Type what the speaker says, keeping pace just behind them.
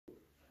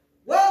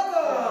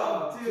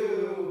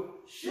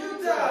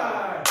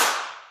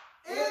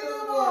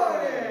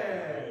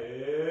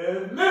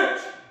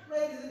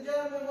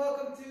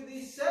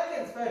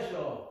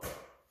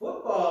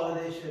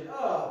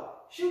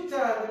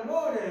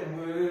Morning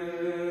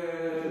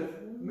with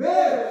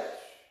Mitch.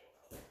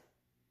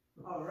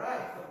 All right,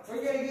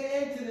 we're going to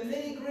get into the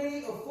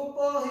nitty-gritty of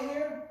football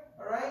here.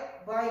 All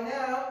right, by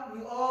now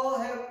you all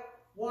have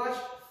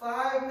watched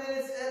 5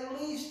 minutes at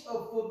least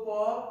of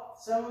football,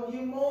 some of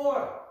you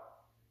more.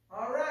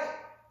 All right,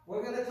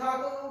 we're going to talk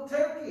a little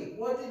turkey.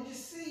 What did you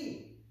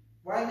see?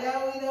 Right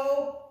now we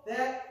know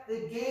that the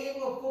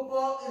game of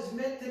football is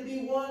meant to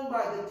be won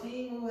by the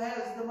team who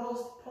has the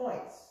most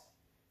points.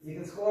 You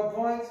can score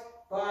points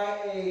by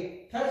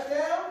a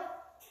touchdown,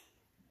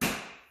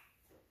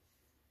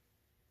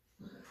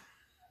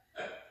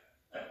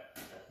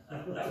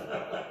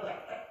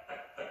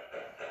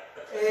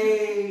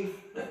 a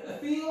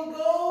field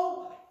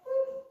goal,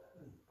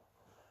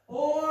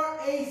 or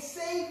a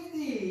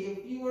safety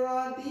if you were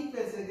on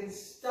defense and can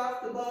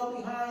stop the ball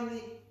behind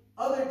the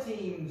other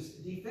team's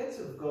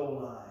defensive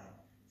goal line.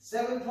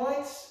 7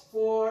 points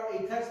for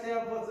a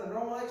touchdown plus a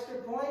normal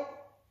extra point.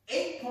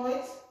 8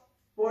 points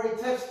for a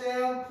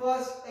touchdown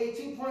plus a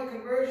 2-point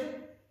conversion.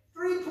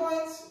 3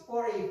 points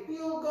for a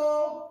field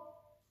goal.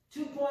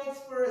 2 points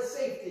for a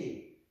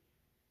safety.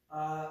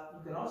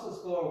 You can also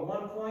score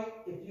 1 point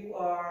if you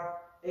are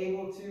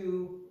able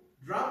to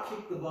drop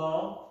kick the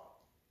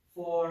ball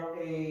for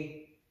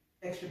a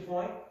extra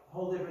point.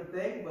 Whole different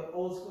thing, but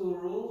old school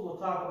rules. We'll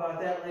talk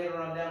about that later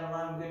on down the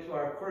line when we get to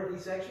our quirky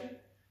section.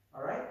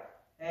 All right.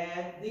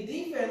 And the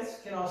defense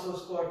can also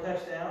score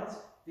touchdowns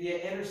via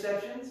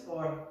interceptions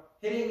or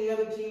hitting the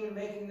other team and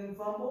making them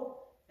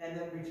fumble, and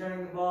then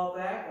returning the ball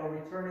back or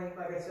returning,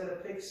 like I said, a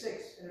pick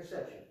six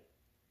interception.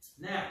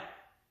 Now,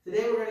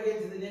 today we're going to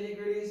get into the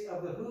nitty-gritties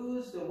of the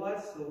who's, the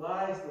what's, the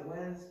why's, the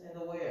when's, and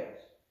the where's.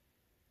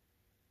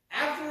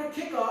 After a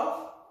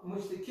kickoff, in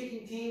which the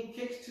kicking team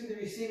kicks to the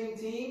receiving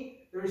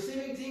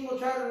team will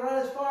try to run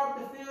as far up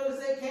the field as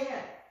they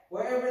can.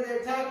 Wherever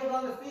they're tackled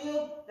on the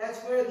field, that's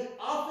where the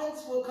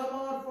offense will come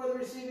on for the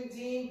receiving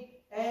team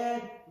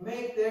and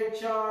make their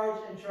charge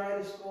and try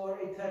to score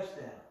a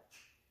touchdown.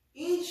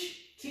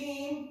 Each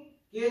team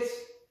gets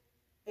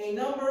a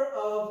number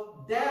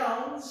of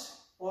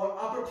downs or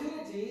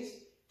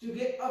opportunities to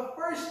get a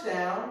first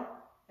down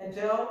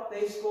until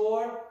they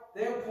score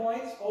their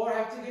points or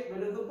have to get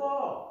rid of the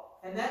ball.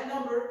 And that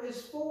number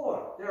is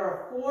 4. There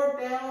are 4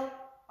 down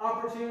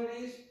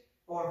opportunities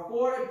or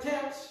 4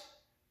 attempts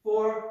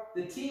for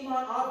the team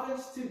on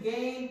offense to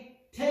gain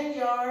 10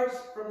 yards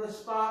from the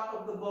spot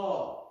of the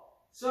ball.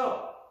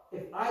 So,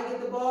 if I get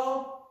the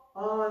ball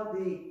on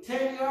the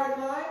 10-yard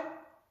line,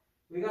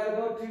 we got to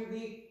go to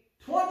the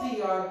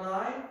 20-yard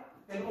line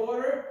in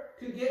order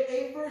to get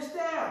a first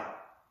down.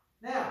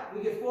 Now,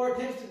 we get 4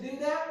 attempts to do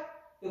that.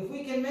 If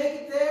we can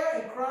make it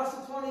there and cross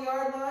the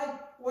 20-yard line,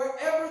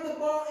 wherever the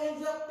ball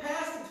ends up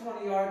past the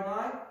 20-yard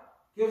line,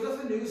 gives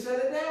us a new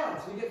set of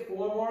downs. We get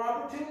 4 more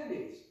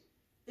opportunities.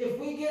 If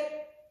we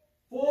get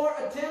 4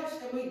 attempts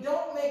and we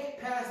don't make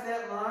it past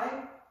that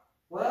line,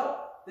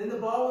 well, then the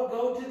ball would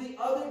go to the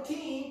other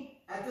team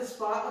at the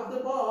spot of the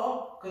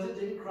ball because it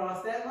didn't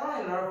cross that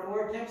line and our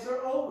 4 attempts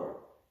are over.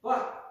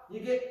 But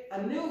you get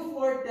a new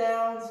 4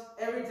 downs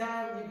every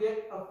time you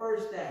get a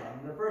first down.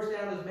 And the first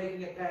down is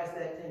making it past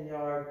that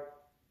 10-yard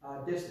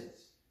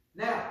distance.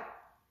 Now,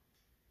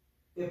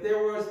 if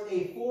there was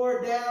a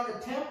 4-down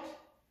attempt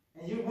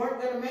and you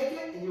weren't going to make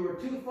it and you were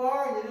too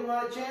far and you didn't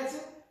want to chance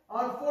it,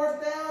 on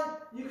 4th down,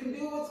 you can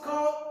do what's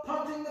called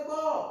punting the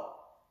ball.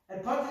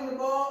 And punting the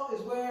ball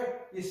is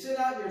where you send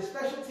out your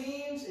special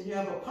teams and you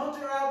have a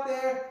punter out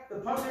there.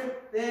 The punter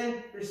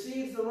then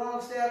receives the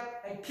long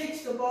step and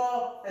kicks the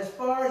ball as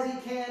far as he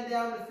can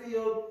down the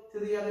field to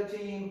the other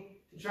team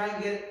to try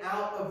and get it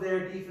out of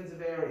their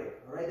defensive area.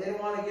 All right? They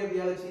don't want to give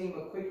the other team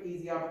a quick,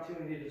 easy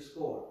opportunity to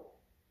score.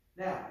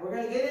 Now, we're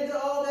going to get into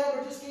all that.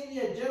 We're just giving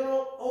you a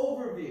general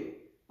overview.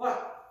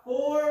 But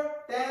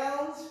 4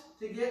 downs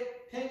to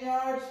get 10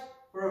 yards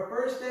for a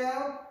first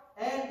down,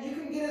 and you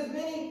can get as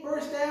many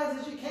first downs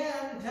as you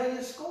can until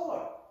you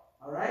score.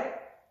 All right?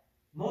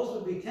 Most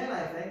would be 10,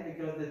 I think,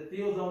 because the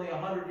field's only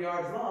 100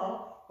 yards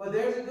long. But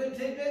there's a good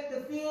tidbit.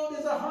 The field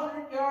is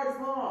 100 yards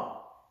long.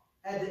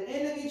 At the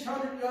end of each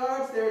 100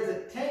 yards, there is a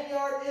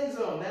 10-yard end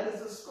zone. That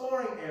is the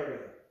scoring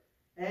area.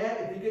 And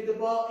if you get the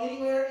ball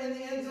anywhere in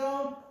the end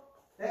zone,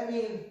 that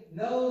means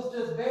nose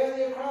just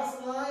barely across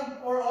the line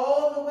or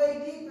all the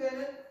way deep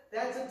in it,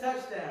 that's a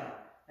touchdown.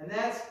 And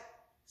that's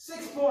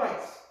 6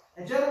 points.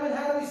 And gentlemen,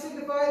 how do we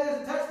signify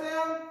there's a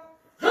touchdown?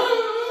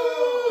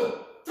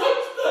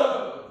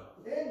 Touchdown!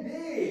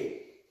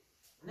 Indeed.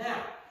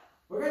 Now,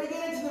 we're going to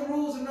get into the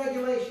rules and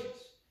regulations.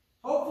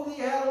 Hopefully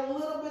you had a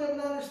little bit of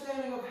an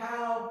understanding of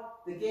how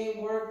the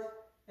game worked.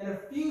 In a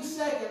few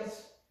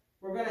seconds,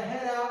 we're going to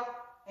head out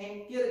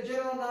and get a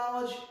general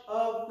knowledge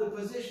of the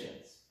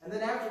positions. And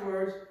then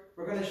afterwards,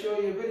 we're going to show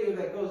you a video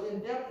that goes in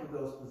depth with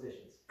those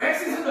positions.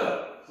 X's and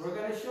O's. We're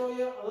going to show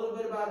you a little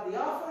bit about the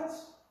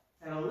offense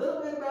and a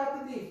little bit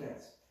about the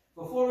defense.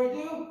 Before we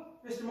do,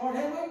 Mr.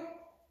 Mortenwick.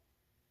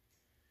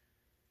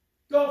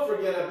 Don't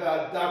forget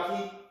about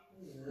Ducky.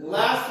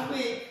 Last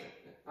week,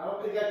 I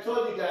don't think I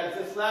told you guys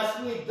this,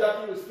 last week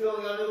Ducky was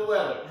feeling under the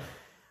weather.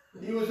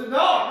 He was, no,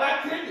 I'm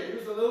not kidding. He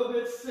was a little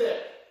bit sick.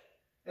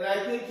 And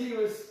I think he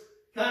was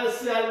kind of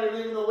sad we were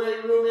leaving the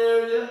weight room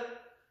area.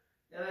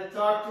 And I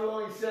talked to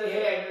him. He said,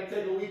 hey, I'm going to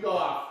take a week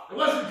off. It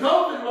wasn't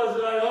COVID, was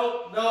it, I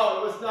hope? No,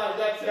 it was not.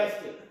 He got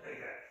tested. Okay,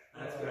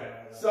 that's good.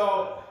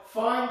 So,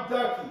 fine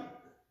Ducky.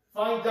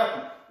 Fine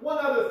Ducky. One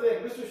other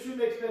thing. Mr.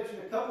 Shoemake's mentioned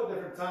a couple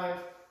different times.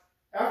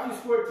 After you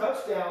score a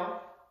touchdown,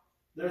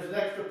 there's an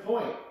extra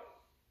point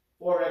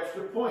or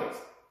extra points.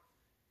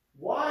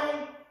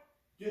 Why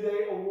do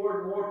they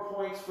award more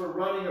points for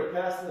running or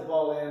passing the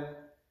ball in,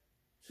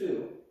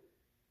 2,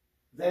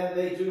 than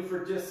they do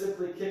for just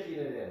simply kicking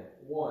it in,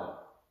 1?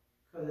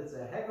 Because it's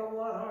a heck of a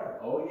lot harder.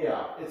 Oh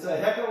yeah, it's a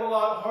heck of a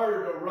lot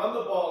harder to run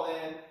the ball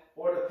in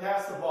or to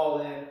pass the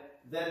ball in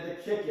than to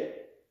kick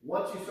it.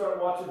 Once you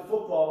start watching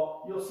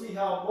football, you'll see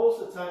how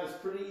most of the time it's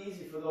pretty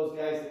easy for those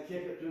guys to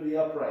kick it through the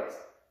uprights.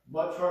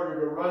 Much harder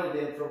to run it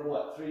in from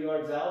what, 3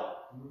 yards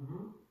out?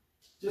 Mm-hmm.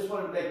 Just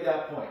wanted to make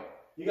that point.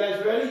 You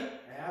guys ready?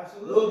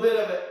 Absolutely. A little bit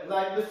of it,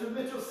 like Mr.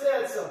 Mitchell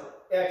said, some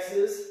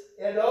X's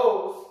and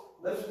O's.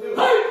 Let's do it.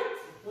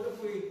 What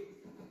if we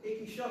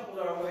icky shuffled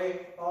our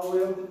way all the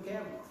way over to the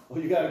camera?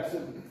 Well, you got to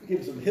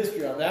give some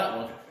history on that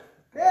one.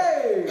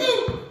 Hey!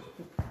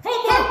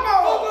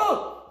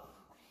 Football!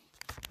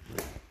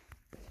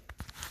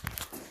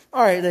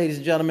 All right, ladies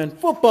and gentlemen,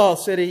 Football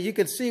City. You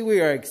can see we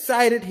are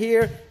excited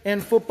here in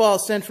Football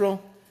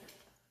Central.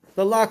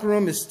 The locker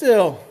room is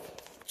still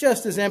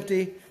just as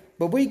empty,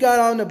 but we got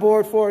on the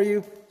board for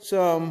you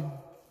some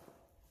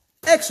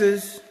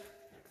X's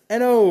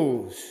and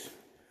O's.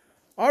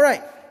 All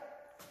right.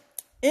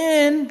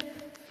 In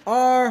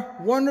our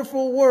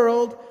wonderful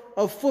world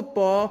of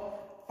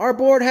football, our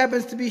board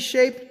happens to be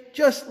shaped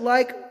just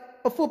like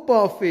a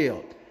football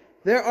field.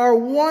 There are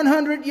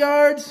 100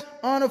 yards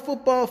on a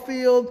football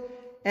field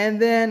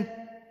and then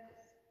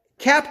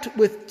capped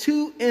with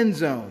 2 end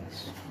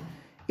zones.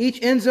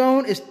 Each end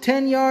zone is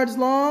 10 yards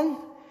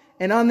long,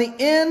 and on the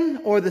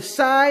end or the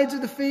sides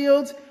of the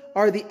fields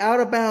are the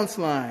out-of-bounds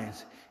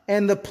lines.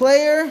 And the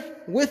player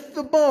with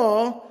the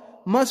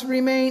ball must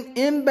remain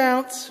in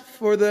bounds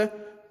for the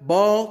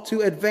ball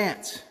to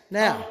advance.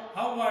 Now,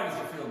 how wide is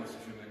the field, Mr.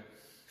 Shoemaker?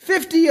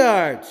 50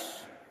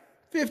 yards.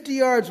 50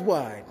 yards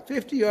wide.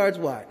 50 yards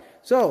wide.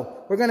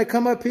 So, we're going to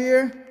come up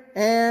here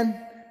and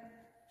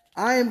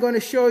I am going to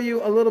show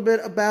you a little bit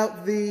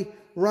about the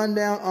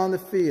rundown on the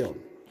field.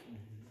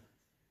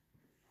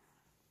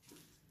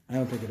 I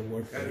don't think it'll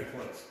work. Gotta be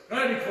close.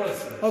 Gotta be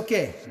close.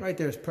 Okay, right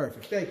there is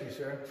perfect. Thank you,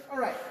 sir. All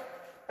right.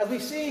 As we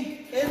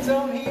see, end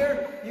zone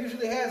here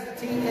usually has the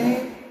team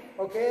name.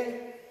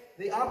 Okay.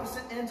 The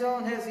opposite end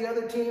zone has the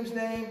other team's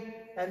name.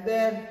 And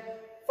then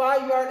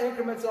 5-yard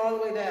increments all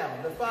the way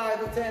down. The 5,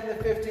 the 10, the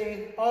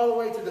 15, all the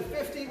way to the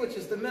 50, which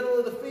is the middle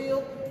of the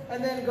field.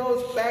 And then it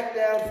goes back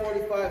down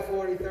 45,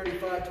 40,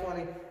 35,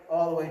 20,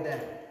 all the way down.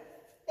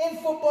 In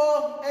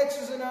football,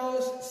 X's and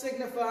O's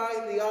signify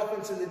the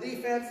offense and the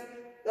defense.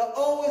 The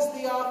O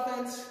is the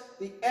offense,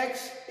 the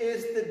X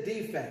is the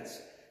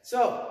defense.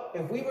 So,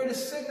 if we were to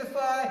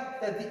signify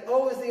that the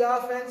O is the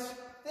offense,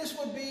 this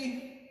would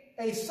be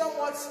a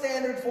somewhat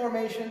standard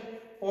formation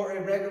for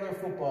a regular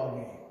football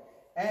game.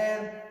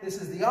 And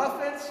this is the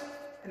offense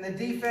and the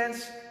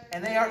defense,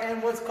 and they are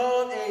in what's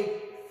called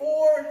a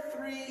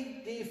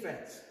 4-3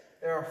 defense.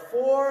 There are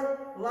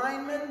 4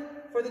 linemen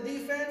for the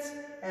defense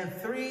and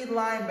 3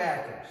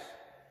 linebackers.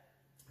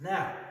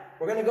 Now,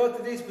 we're going to go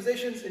through these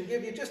positions and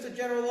give you just a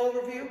general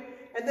overview.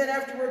 And then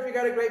afterwards, we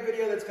got a great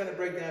video that's going to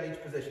break down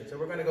each position. So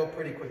we're going to go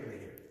pretty quickly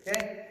here.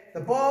 Okay? The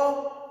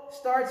ball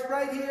starts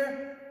right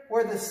here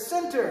where the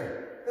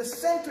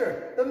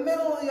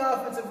middle of the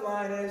offensive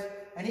line is,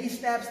 and he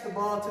snaps the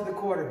ball to the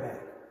quarterback.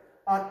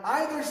 On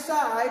either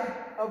side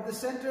of the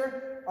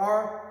center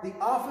are the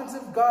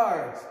offensive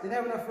guards. Didn't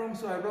have enough room,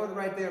 so I wrote it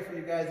right there for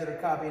you guys that are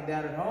copying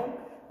down at home.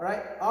 All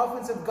right?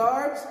 Offensive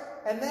guards,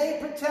 and they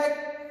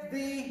protect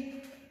the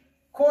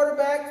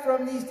quarterback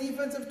from these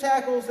defensive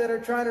tackles that are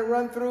trying to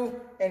run through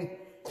and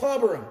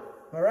clobber him.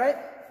 All right?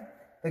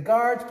 The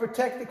guards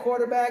protect the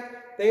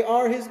quarterback. They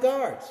are his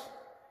guards.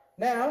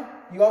 Now,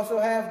 you also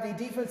have the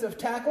defensive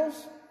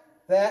tackles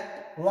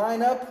that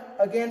line up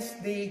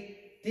against the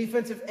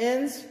defensive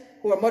ends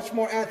who are much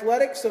more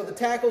athletic. So the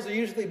tackles are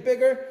usually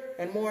bigger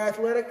and more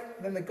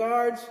athletic than the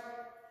guards.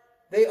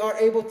 They are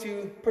able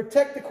to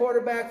protect the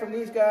quarterback from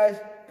these guys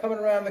coming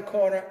around the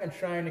corner and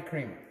trying to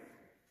cream him.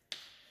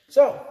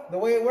 So, the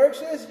way it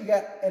works is you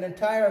got an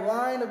entire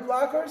line of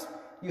blockers.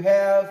 You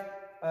have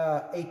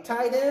a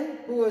tight end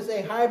who is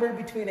a hybrid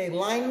between a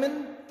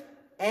lineman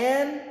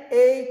and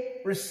a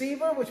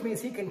receiver, which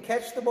means he can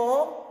catch the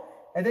ball.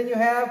 And then you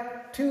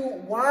have 2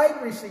 wide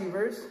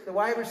receivers. The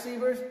wide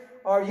receivers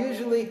are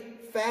usually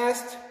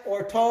fast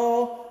or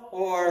tall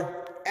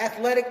or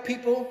athletic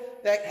people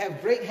that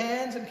have great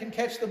hands and can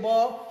catch the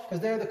ball because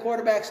they're the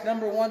quarterback's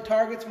 #1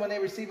 targets when they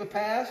receive a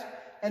pass.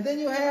 And then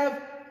you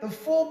have the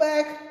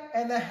fullback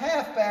and the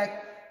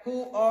halfback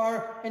who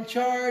are in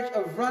charge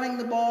of running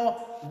the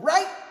ball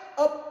right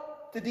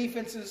up the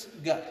defense's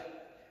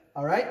gut.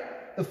 All right?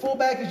 The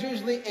fullback is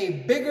usually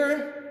a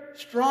bigger,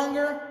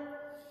 stronger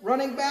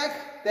running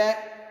back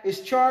that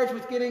is charged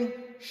with getting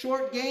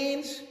short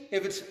gains.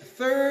 If it's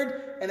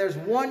third and there's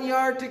 1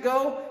 yard to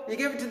go, you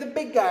give it to the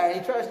big guy and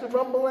he tries to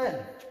rumble in.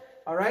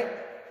 All right?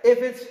 If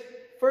it's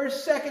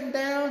first, second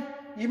down,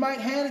 you might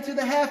hand it to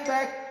the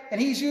halfback, and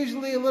he's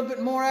usually a little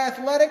bit more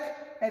athletic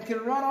and can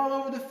run all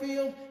over the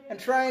field and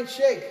try and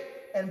shake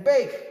and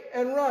bake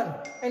and run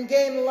and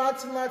gain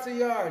lots and lots of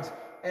yards.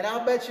 And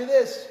I'll bet you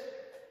this,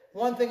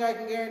 one thing I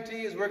can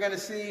guarantee is we're going to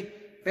see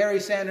Barry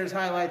Sanders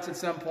highlights at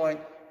some point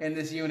in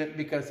this unit,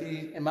 because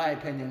he, in my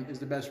opinion, is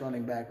the best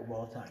running back of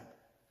all time.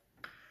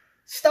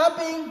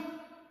 Stopping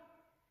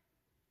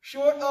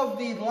short of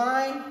the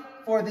line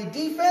for the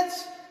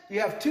defense, you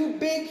have two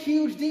big,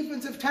 huge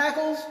defensive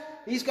tackles.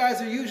 These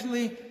guys are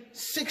usually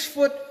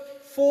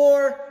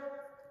 6'4",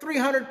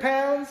 300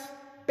 pounds.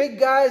 Big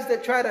guys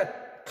that try to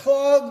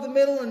clog the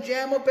middle and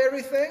jam up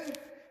everything.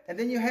 And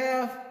then you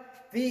have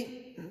the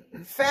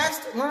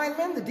fast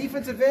linemen, the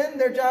defensive end.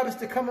 Their job is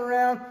to come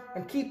around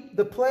and keep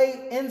the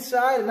play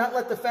inside and not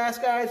let the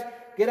fast guys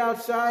get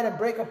outside and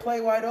break a play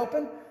wide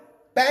open.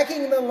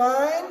 Backing the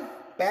line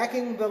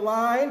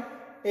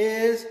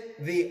is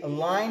the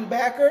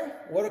linebacker.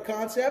 What a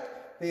concept.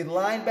 The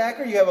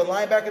linebacker, you have a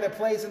linebacker that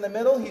plays in the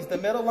middle. He's the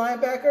middle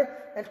linebacker,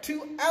 and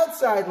two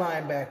outside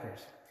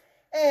linebackers.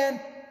 And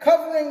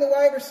covering the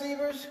wide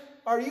receivers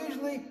are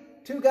usually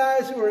two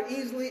guys who are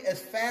easily as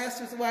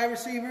fast as the wide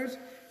receivers.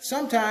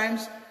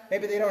 Sometimes,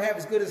 maybe they don't have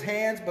as good as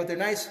hands, but they're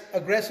nice,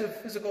 aggressive,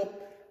 physical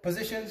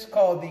positions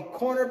called the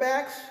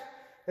cornerbacks.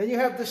 Then you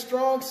have the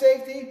strong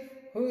safety,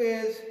 who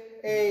is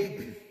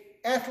a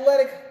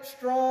athletic,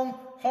 strong,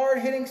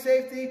 hard-hitting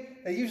safety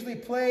that usually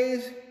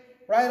plays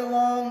right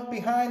along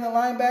behind the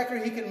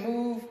linebacker. He can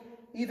move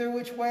either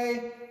which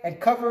way and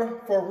cover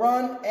for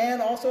run,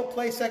 and also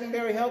play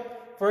secondary help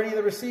for any of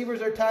the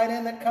receivers or tight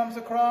end that comes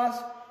across.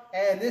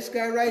 And this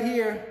guy right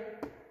here,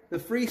 the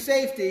free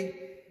safety,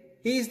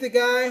 he's the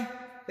guy,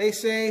 they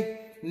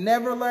say,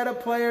 never let a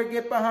player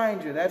get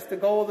behind you. That's the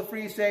goal of the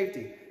free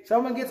safety.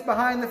 Someone gets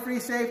behind the free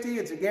safety,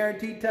 it's a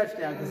guaranteed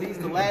touchdown, because he's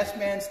the last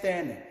man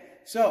standing.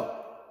 So,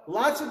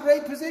 lots of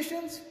great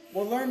positions.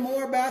 We'll learn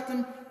more about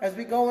them as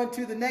we go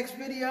into the next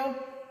video.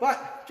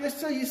 But just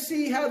so you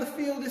see how the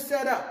field is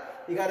set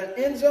up, you got an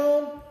end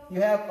zone,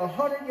 you have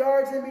 100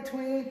 yards in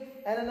between,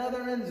 and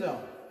another end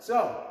zone.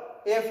 So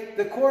if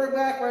the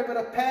quarterback were able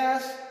to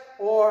pass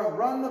or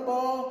run the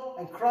ball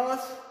and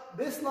cross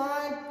this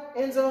line,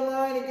 end zone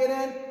line, and get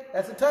in,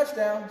 that's a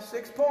touchdown,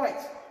 6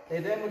 points.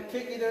 They then would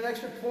kick either an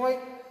extra point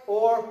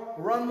or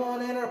run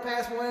one in or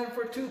pass one in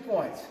for 2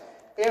 points.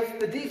 If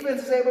the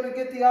defense is able to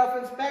get the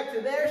offense back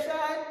to their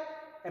side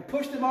and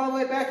push them all the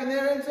way back in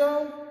their end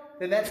zone,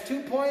 then that's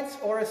 2 points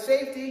or a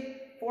safety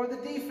for the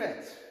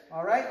defense.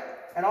 All right?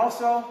 And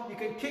also, you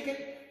can kick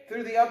it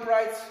through the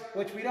uprights,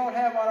 which we don't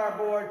have on our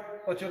board,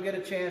 but you'll get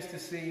a chance to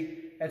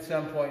see at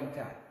some point in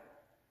time.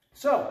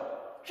 So,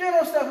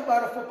 general stuff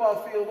about a football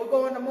field. We'll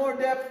go into more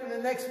depth in the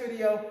next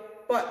video,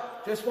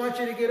 but just want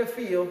you to get a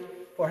feel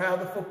for how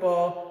the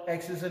football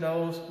X's and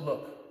O's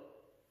look.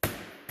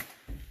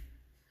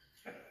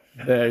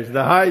 There's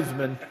the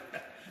Heisman.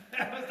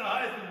 That was the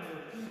Heisman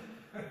move.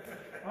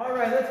 All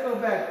right, let's go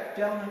back,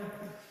 gentlemen.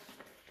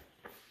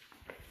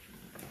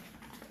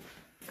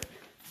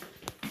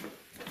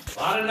 A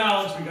lot of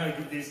knowledge we gotta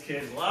give these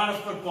kids. A lot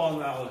of football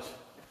knowledge.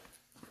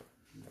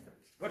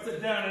 What's a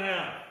down and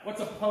out?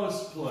 What's a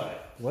post play?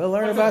 We'll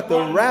learn What's about a the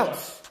run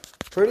routes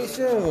pretty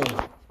soon.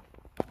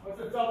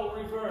 What's a double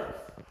reverse?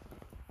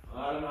 A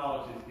lot of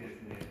knowledge these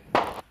kids need.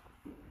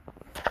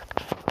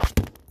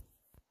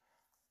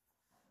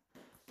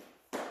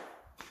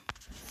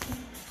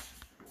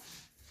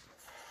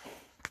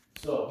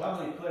 So, how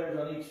many players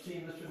on each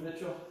team, Mr.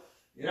 Mitchell?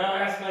 You know,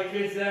 I asked my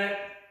kids that,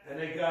 and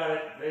they got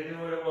it. They knew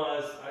what it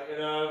was.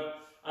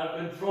 I've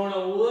been throwing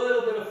a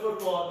little bit of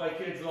football at my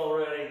kids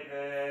already,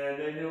 and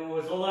they knew it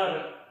was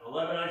 11.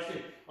 11 on each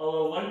team.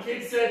 Although one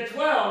kid said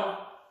 12,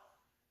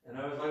 and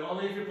I was like,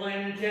 only if you're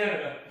playing in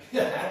Canada.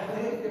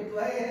 Only if you're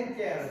playing in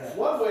Canada.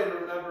 One way to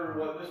remember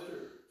what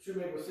Mr.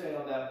 Shoemaker was saying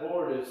on that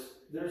board is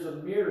there's a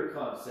mirror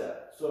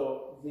concept.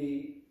 So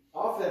the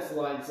offense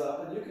lines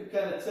up, and you can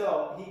kind of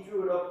tell he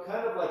drew it up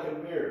kind of like a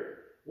mirror.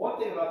 One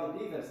thing about the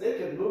defense, they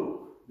can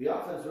move. The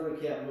offense really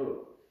can't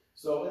move.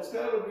 So it's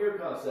kind of a mirror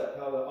concept.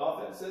 How the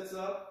offense sets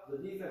up, the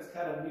defense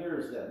kind of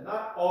mirrors them.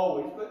 Not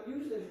always, but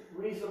usually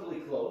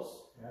reasonably close.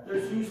 Yeah.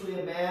 There's usually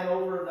a man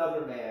over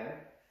another man.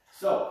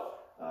 So,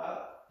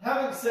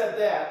 having said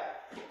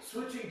that,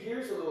 switching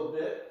gears a little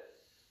bit,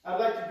 I'd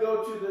like to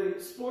go to the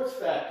sports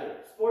factor.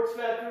 Sports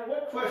factor,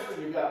 what question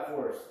you got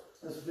for us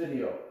this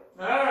video?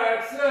 All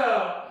right,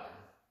 so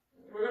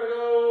we're gonna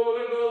go a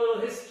little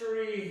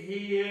history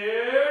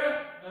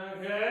here.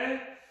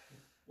 Okay.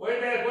 Way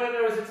back when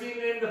there was a team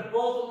named the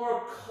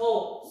Baltimore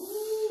Colts.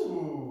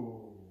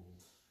 Ooh.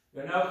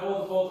 They're now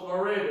called the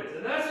Baltimore Ravens.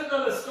 And that's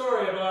another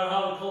story about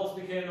how the Colts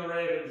became the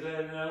Ravens.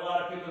 And a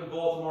lot of people in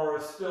Baltimore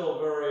are still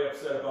very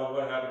upset about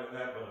what happened in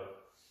that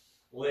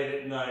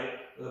late at night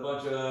with a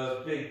bunch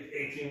of big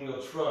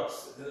 18-wheel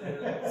trucks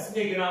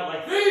sneaking out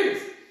like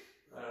thieves.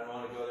 I don't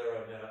want to go there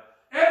right now.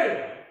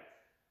 Anyway,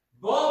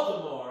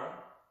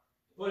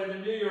 played the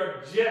New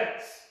York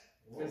Jets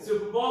in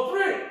Super Bowl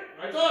III.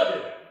 I told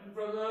you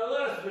from the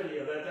last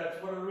video that's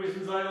one of the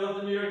reasons I love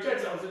the New York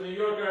Jets. I was a New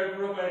Yorker. I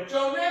grew up. I had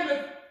Joe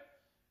Namath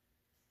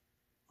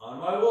on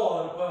my wall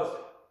on the poster.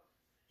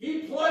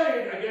 He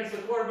played against a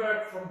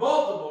quarterback from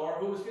Baltimore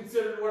who was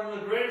considered one of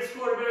the greatest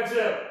quarterbacks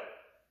ever.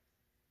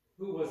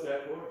 Who was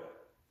that quarterback?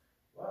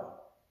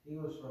 Well, he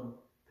was from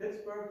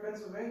Pittsburgh,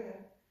 Pennsylvania,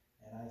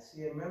 and I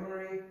see a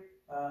memory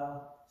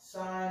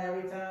sign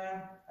every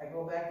time I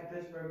go back to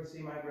Pittsburgh to see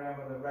my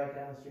grandmother right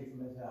down the street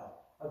from his house.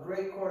 A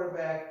great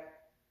quarterback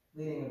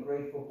leading a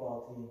great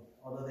football team,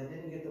 although they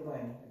didn't get the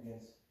win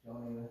against Joe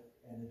Namath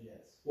and the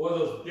Jets. Or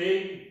those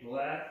big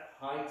black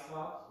high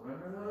tops.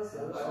 Remember those?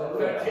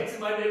 Kids in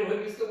my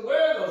neighborhood used to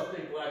wear those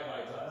big black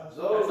high tops.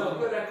 That's how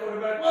good that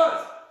quarterback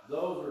was.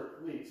 Those were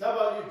cleats. How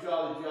about you,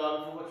 Jolly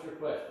John? What's your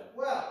question?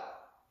 Well,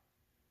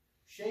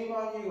 shame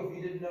on you if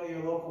you didn't know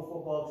your local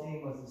football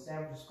team was the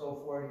San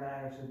Francisco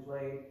 49ers, who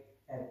played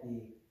at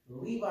the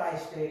Levi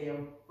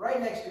Stadium right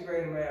next to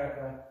Great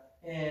America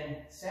in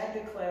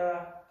Santa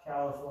Clara,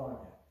 California.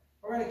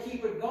 We're going to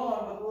keep it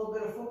going with a little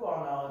bit of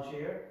football knowledge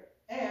here,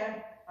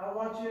 and I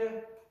want you to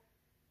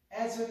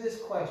answer this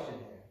question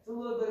here. It's a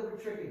little bit of a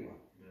tricky one.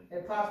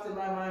 It pops in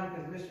my mind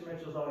because Mr.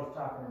 Mitchell's always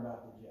talking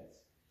about the Jets.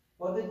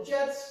 Well, the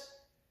Jets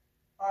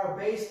are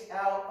based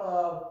out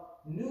of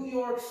New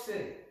York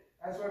City.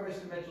 That's where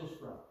Mr. Mitchell's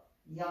from,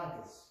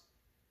 Yonkers.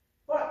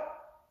 But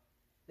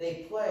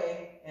they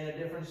play in a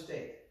different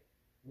state.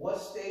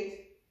 What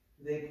state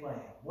do they play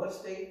in? What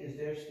state is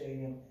their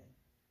stadium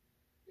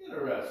in?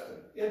 Interesting.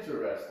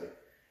 Interesting.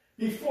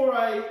 Before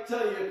I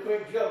tell you a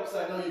quick joke, because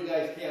I know you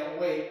guys can't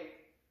wait,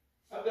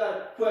 I've got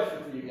a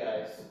question for you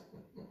guys.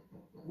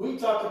 We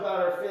talked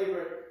about our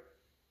favorite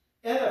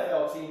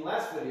NFL team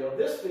last video.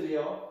 This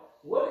video,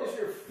 what is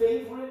your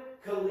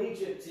favorite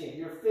collegiate team?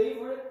 Your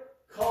favorite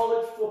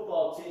college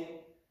football team,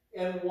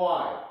 and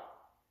why?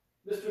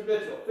 Mr.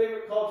 Mitchell,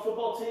 favorite college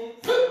football team,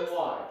 and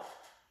why?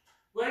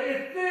 Well,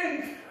 you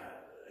think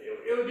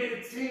it would be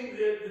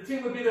the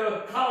team would be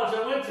the college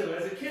I went to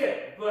as a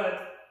kid,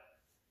 but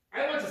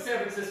I went to San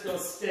Francisco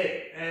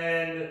State,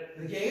 and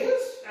The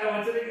Gators? I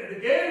went to the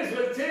Gators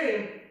with the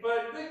team,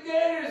 but the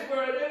Gators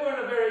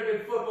weren't a very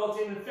good football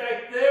team. In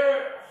fact,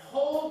 their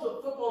whole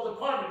football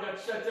department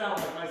got shut down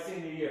like my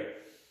senior year.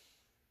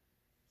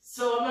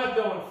 So I'm not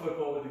going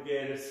football with the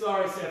Gators.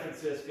 Sorry, San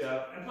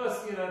Francisco. And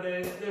plus, you know,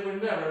 they were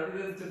never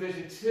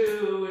Division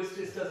II. It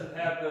just doesn't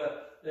have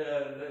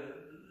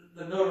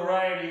the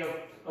notoriety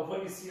of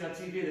what you see on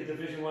TV, the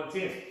Division I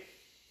teams.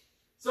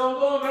 So I'm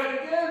going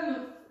back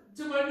again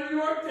to my New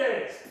York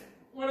days.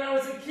 When I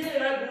was a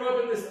kid, I grew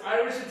up in this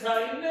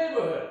Irish-Italian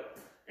neighborhood.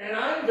 And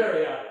I'm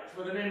very Irish.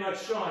 With a name like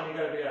Sean, you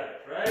gotta be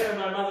Irish, right? And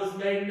my mother's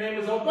maiden name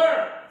was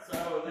O'Byrne.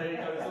 So there you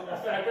go, there's a little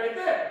fact right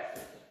there.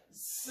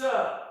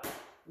 So,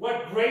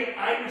 what great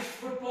Irish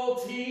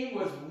football team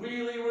was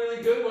really,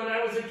 really good when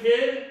I was a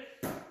kid?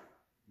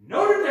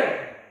 Notre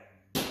Dame,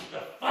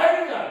 the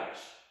Fighting Irish.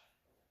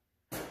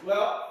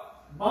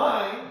 Well,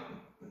 mine.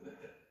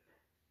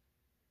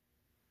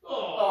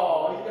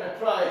 Oh, he's gonna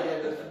cry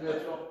again, Mr.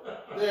 Mitchell.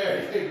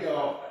 There you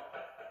go.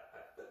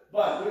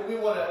 But we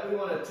want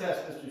to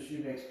test Mr.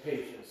 Shoemake's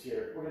patience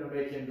here. We're going to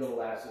make him go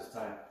last this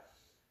time.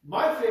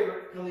 My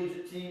favorite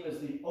collegiate team is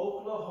the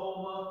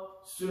Oklahoma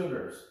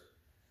Sooners.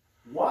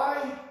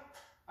 Why?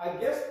 I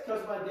guess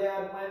because my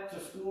dad went to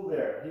school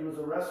there. He was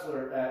a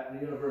wrestler at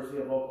the University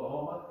of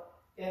Oklahoma.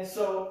 And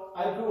so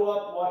I grew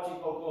up watching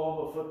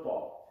Oklahoma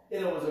football.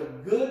 And it was a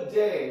good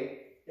day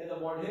in the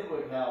Warren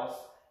Hinwick house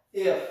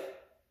if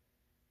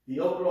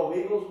the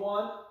Oklahoma Eagles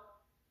won,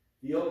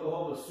 the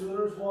Oklahoma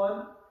Sooners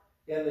won,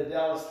 and the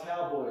Dallas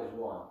Cowboys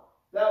won.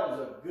 That was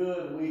a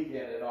good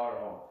weekend at our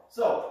home.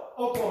 So,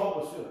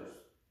 Oklahoma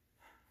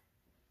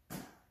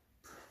Sooners.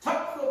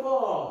 Talk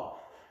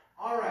football.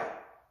 All right.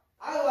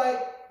 I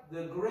like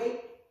the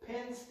great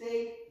Penn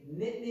State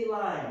Nittany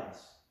Lions.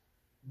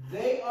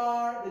 They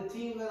are the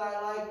team that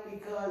I like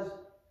because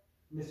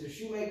Mr.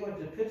 Shoemake went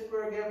to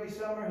Pittsburgh every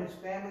summer. His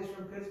family's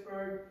from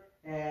Pittsburgh.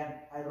 And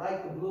I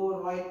like the blue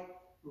and white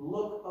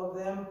look of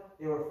them.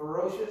 They were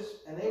ferocious,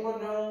 and they were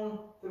known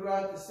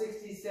throughout the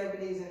 60s,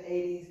 70s, and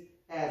 80s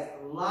as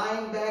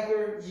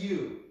Linebacker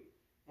U.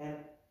 And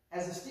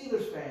as a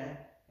Steelers fan,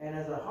 and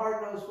as a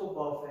hard-nosed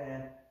football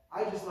fan,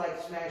 I just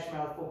like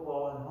smash-mouth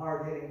football and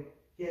hard-hitting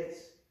hits,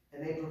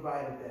 and they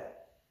provided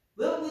that.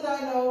 Little did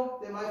I know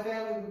that my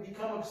family would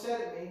become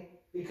upset at me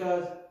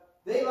because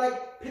they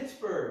liked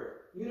Pittsburgh,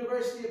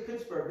 University of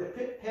Pittsburgh, the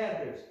Pitt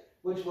Panthers,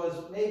 which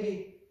was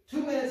maybe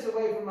 2 minutes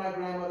away from my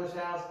grandmother's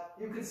house.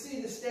 You could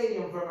see the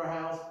stadium from her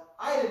house.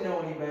 I didn't know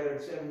any better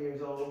at 7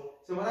 years old.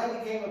 So when I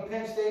became a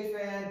Penn State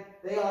fan,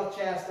 they all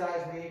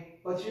chastised me.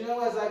 But you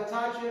know, as I've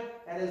taught you,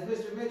 and as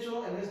Mr.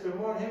 Mitchell and Mr.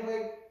 Warren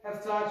Hinwick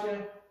have taught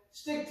you,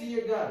 stick to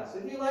your guns.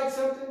 If you like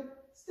something,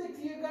 stick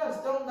to your guns.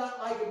 Don't not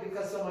like it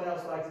because someone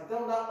else likes it.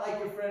 Don't not like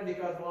your friend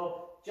because,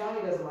 well,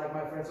 Johnny doesn't like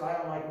my friend, so I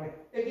don't like him.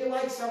 If you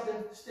like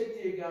something,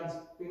 stick to your guns.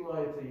 Be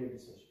loyal to your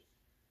decision.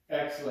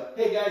 Excellent.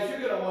 Hey guys,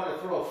 you're going to want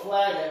to throw a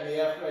flag at me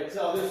after I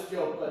tell this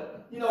joke,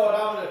 but you know what?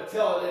 I'm going to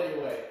tell it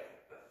anyway.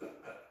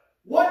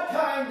 What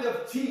kind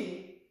of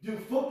tea do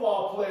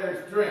football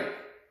players drink?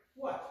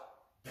 What?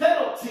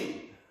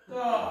 Penalty.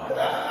 Oh.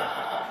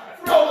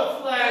 Throw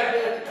the flag,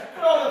 baby.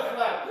 Throw the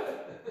flag.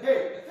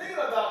 Hey, thinking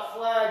about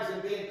flags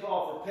and being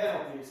called for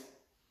penalties,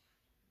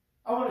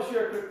 I want to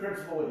share a quick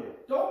principle with you.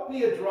 Don't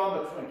be a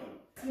drama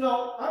Twinkie. You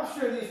know, I'm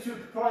sure these two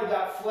probably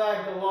got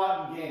flagged a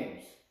lot in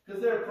games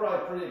because they're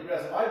probably pretty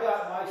aggressive. I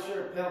got my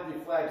share of penalty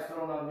flags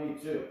thrown on me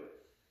too.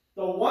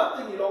 The one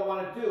thing you don't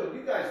want to do, and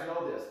you guys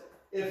know this,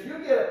 if you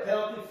get a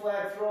penalty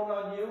flag thrown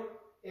on you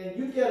and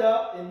you get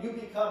up and you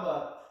become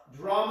a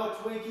drama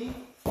Twinkie,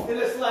 and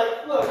it's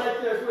like, look,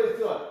 right there's what he's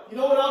doing. You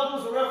know what I'll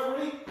do as a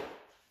referee?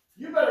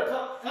 You better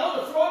tell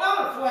him to throw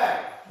another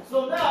flag.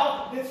 So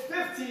now it's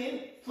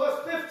 15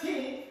 plus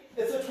 15.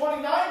 It's a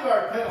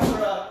 29-yard penalty,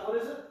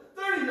 or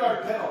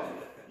 30-yard penalty.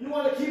 You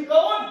want to keep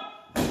going?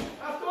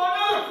 I'll throw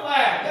another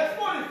flag. That's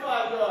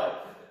 45 yards.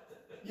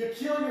 You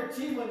kill your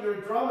team when you're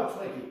a drama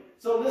Twinkie.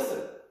 So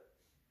listen,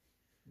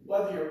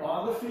 whether you're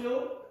on the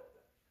field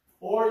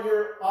or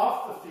you're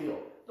off the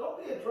field,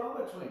 don't be a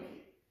drama Twinkie.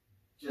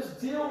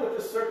 Just deal with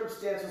the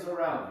circumstances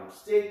around you.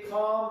 Stay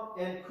calm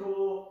and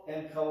cool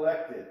and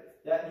collected.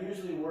 That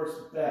usually works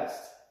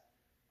best.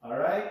 All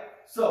right?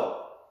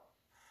 So,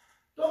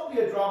 don't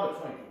be a drama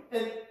Twinkie.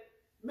 And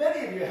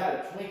many of you had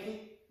a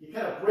Twinkie. You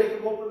kind of break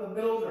them open in the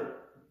middle. They're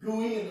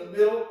gooey in the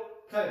middle,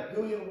 kind of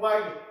gooey and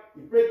white.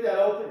 You break that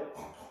open,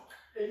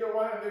 and you're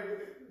wondering,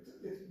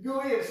 it's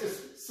gooey, it's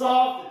just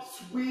soft,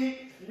 it's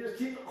sweet. You just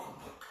keep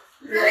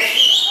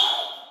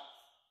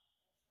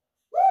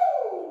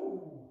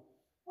Woo!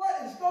 What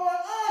is going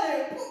on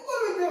here? What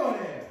are we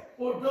doing here?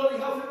 We're building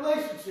healthy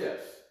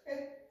relationships. And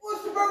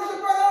what's the purpose of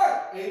Brother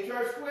Art?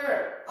 HR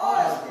squared.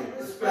 Honesty,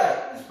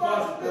 respect,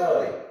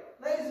 responsibility.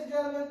 Ladies and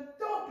gentlemen,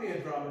 don't be a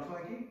drama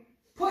Twinkie.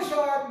 Push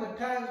hard when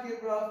times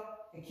get rough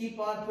and keep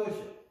on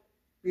pushing.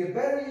 Be a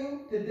better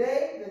you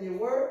today than you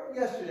were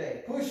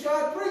yesterday. Push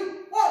hard 3.